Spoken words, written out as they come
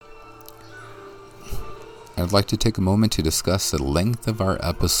I'd like to take a moment to discuss the length of our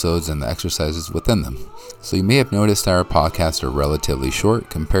episodes and the exercises within them. So you may have noticed that our podcasts are relatively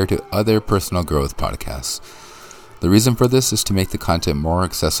short compared to other personal growth podcasts. The reason for this is to make the content more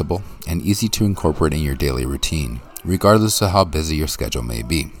accessible and easy to incorporate in your daily routine, regardless of how busy your schedule may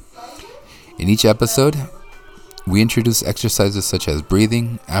be. In each episode, we introduce exercises such as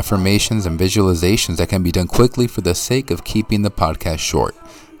breathing, affirmations, and visualizations that can be done quickly for the sake of keeping the podcast short.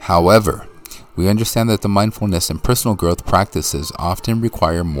 However, we understand that the mindfulness and personal growth practices often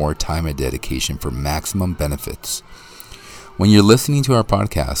require more time and dedication for maximum benefits. When you're listening to our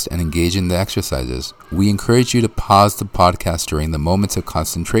podcast and engage in the exercises, we encourage you to pause the podcast during the moments of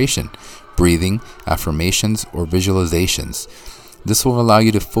concentration, breathing, affirmations, or visualizations. This will allow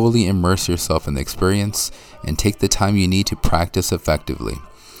you to fully immerse yourself in the experience and take the time you need to practice effectively.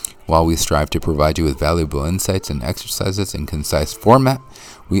 While we strive to provide you with valuable insights and exercises in concise format,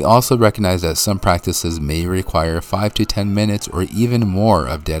 we also recognize that some practices may require 5 to 10 minutes or even more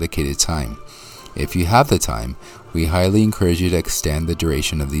of dedicated time. If you have the time, we highly encourage you to extend the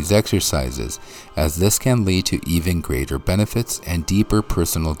duration of these exercises, as this can lead to even greater benefits and deeper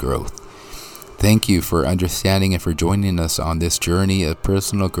personal growth. Thank you for understanding and for joining us on this journey of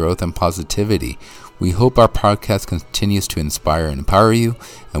personal growth and positivity. We hope our podcast continues to inspire and empower you,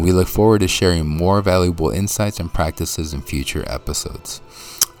 and we look forward to sharing more valuable insights and practices in future episodes.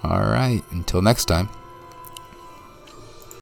 All right, until next time.